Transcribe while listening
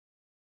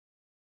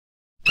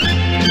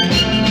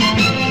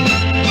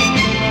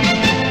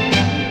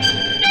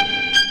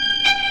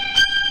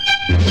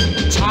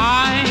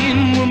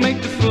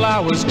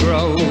flowers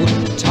grow.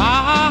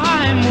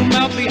 Time will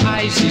melt the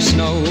icy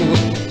snow.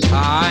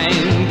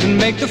 Time can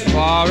make the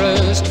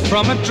forest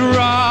from a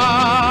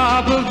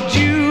drop of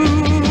dew.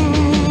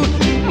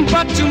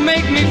 But to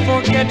make me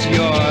forget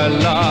your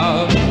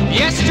love,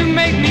 yes, to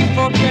make me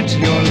forget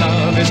your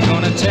love is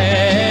gonna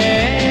take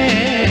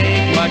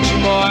much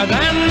more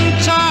than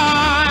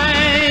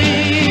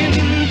time.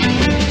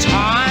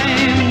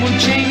 Time will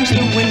change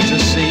the winter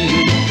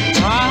scene.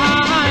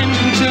 Time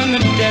can turn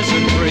the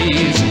desert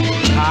breeze.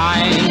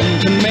 Time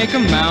can make a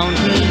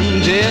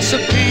mountain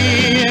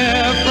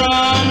disappear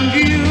from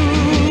view.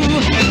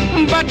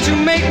 But to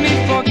make me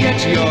forget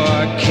your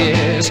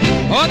kiss,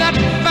 oh, that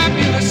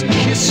fabulous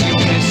kiss you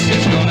kiss,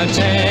 is gonna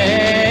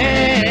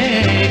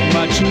take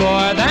much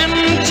more than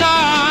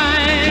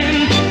time,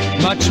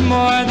 much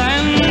more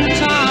than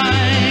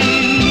time.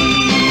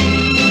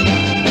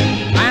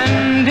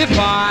 And if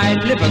I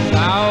live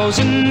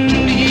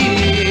 1,000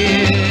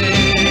 years,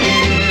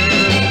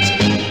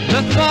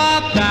 the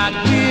thought that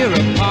we're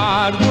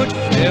apart would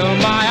fill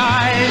my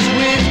eyes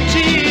with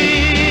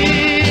tears.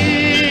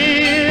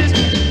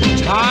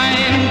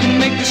 Time can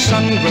make the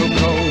sun grow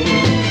cold.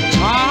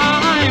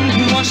 Time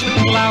can wash the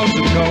clouds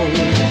of gold.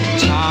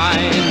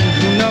 Time,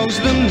 who knows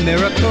the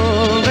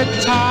miracle that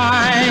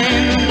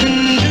time can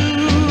do.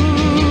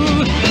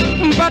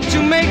 But to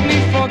make me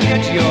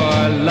forget your